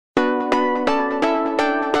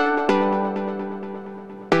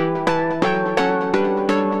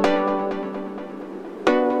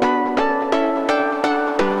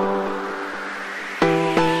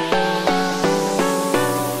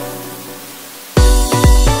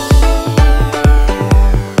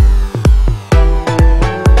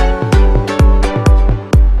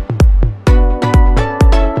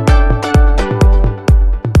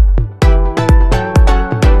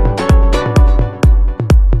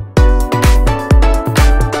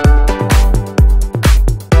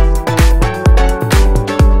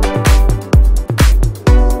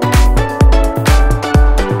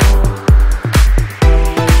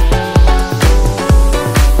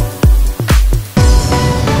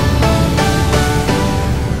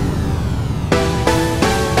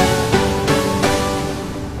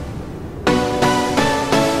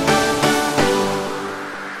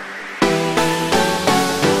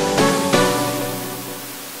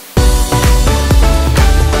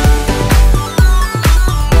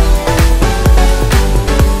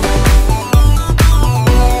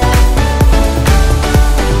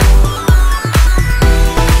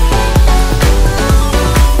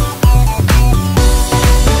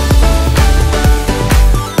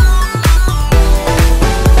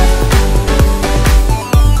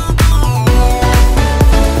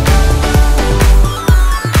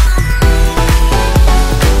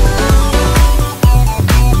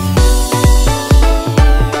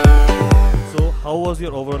was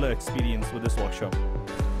your overall experience with this workshop?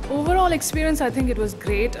 Overall experience, I think it was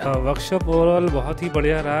great. Workshop overall बहुत ही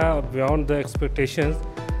बढ़िया रहा, beyond the expectations.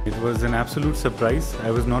 It was an absolute surprise.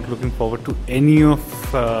 I was not looking forward to any of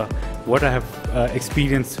what I have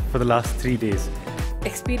experienced for the last 3 days.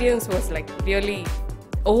 Experience was like really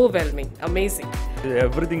overwhelming, amazing.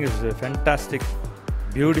 Everything is fantastic,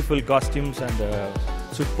 beautiful costumes and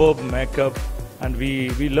superb makeup, and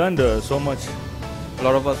we learned so much. A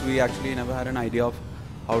lot of us, we actually never had an idea of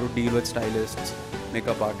how to deal with stylists,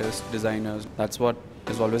 makeup artists, designers. That's what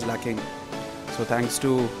is always lacking. So thanks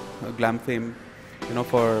to GlamFlame,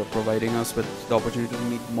 for providing us with the opportunity to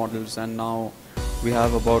meet models, and now we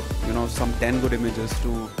have about some 10 good images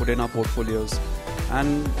to put in our portfolios,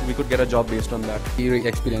 and we could get a job based on that. We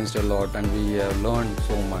experienced a lot and we have learned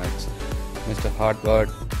so much. Mr. Hartmut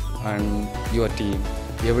and your team,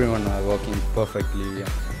 everyone are working perfectly.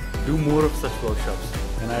 Do more of such workshops,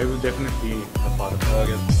 and I will definitely be a part of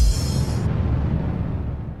it.